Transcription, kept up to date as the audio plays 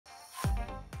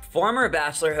Former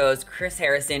Bachelor host Chris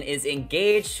Harrison is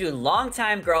engaged to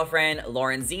longtime girlfriend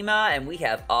Lauren Zima, and we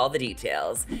have all the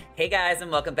details. Hey guys,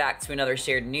 and welcome back to another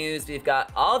shared news. We've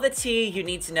got all the tea you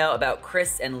need to know about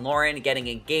Chris and Lauren getting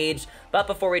engaged. But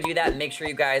before we do that, make sure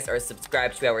you guys are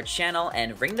subscribed to our channel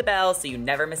and ring the bell so you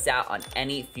never miss out on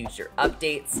any future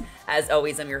updates. As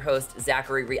always, I'm your host,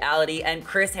 Zachary Reality, and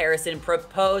Chris Harrison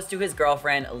proposed to his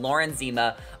girlfriend Lauren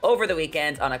Zima over the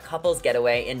weekend on a couple's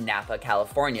getaway in Napa,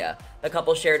 California. The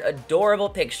couple shared adorable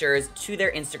pictures to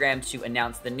their Instagram to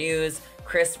announce the news.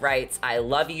 Chris writes, "I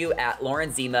love you at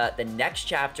Lauren Zima. The next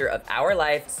chapter of our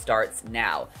life starts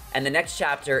now." And the next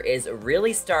chapter is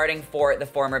really starting for the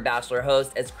former Bachelor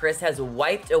host, as Chris has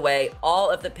wiped away all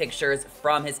of the pictures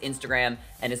from his Instagram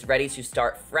and is ready to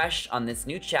start fresh on this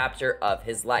new chapter of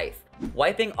his life.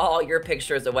 Wiping all your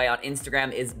pictures away on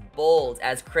Instagram is bold,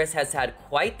 as Chris has had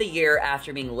quite the year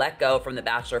after being let go from the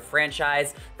Bachelor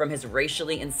franchise from his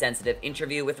racially insensitive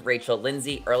interview with Rachel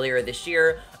Lindsay earlier this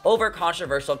year over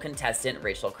controversial contestant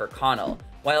Rachel Kirkconnell.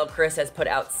 While Chris has put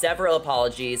out several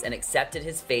apologies and accepted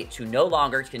his fate to no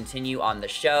longer continue on the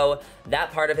show,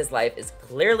 that part of his life is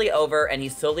clearly over, and he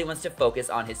solely wants to focus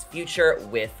on his future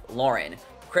with Lauren.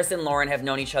 Chris and Lauren have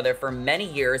known each other for many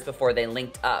years before they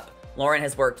linked up. Lauren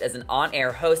has worked as an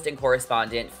on-air host and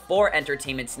correspondent for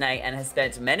Entertainment Tonight and has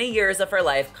spent many years of her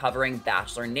life covering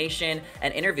Bachelor Nation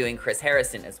and interviewing Chris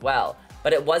Harrison as well.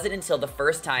 But it wasn't until the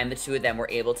first time the two of them were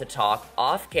able to talk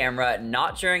off camera,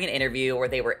 not during an interview, where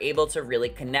they were able to really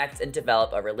connect and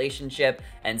develop a relationship,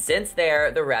 and since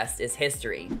there, the rest is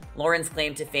history. Lauren's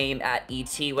claim to fame at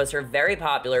ET was her very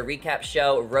popular recap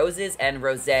show, Roses and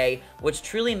Rosé, which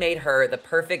truly made her the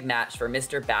perfect match for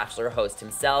Mr. Bachelor host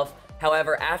himself.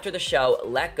 However, after the show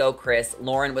let go Chris,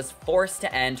 Lauren was forced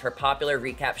to end her popular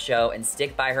recap show and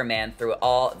stick by her man through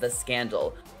all the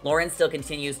scandal. Lauren still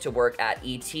continues to work at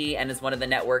ET and is one of the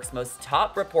network's most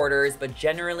top reporters, but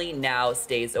generally now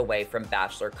stays away from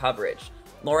Bachelor coverage.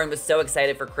 Lauren was so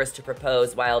excited for Chris to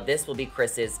propose. While this will be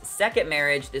Chris's second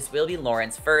marriage, this will be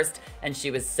Lauren's first, and she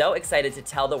was so excited to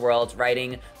tell the world,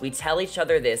 writing, "We tell each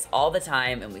other this all the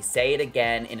time, and we say it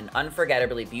again in an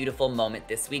unforgettably beautiful moment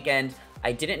this weekend.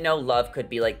 I didn't know love could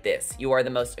be like this. You are the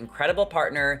most incredible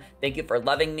partner. Thank you for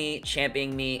loving me,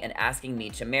 championing me, and asking me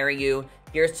to marry you.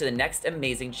 Here's to the next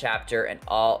amazing chapter," and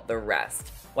all the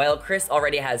rest. While Chris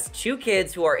already has 2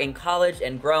 kids who are in college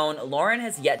and grown, Lauren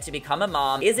has yet to become a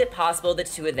mom. Is it possible the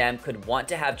two of them could want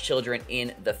to have children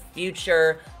in the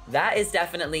future? That is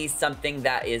definitely something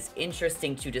that is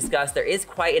interesting to discuss. There is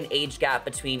quite an age gap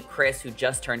between Chris, who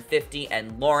just turned 50,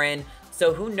 and Lauren.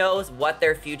 So who knows what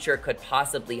their future could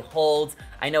possibly hold.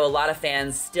 I know a lot of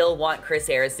fans still want Chris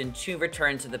Harrison to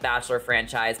return to the Bachelor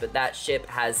franchise, but that ship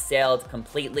has sailed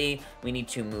completely. We need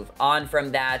to move on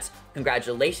from that.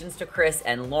 Congratulations to Chris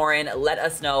and Lauren. Let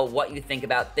us know what you think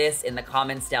about this in the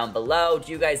comments down below.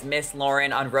 Do you guys miss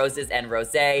Lauren on Roses and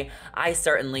Rosé? I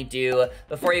certainly do.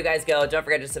 Before you guys go, don't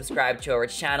forget to subscribe to our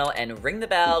channel and ring the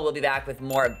bell. We'll be back with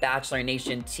more Bachelor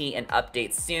Nation tea and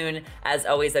updates soon. As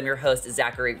always, I'm your host,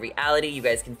 Zachary Reality. You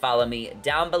guys can follow me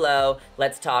down below.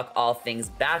 Let's talk all things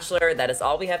Bachelor. That is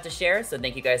all we have to share, so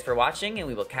thank you guys for watching, and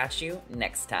we will catch you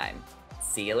next time.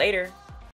 See you later.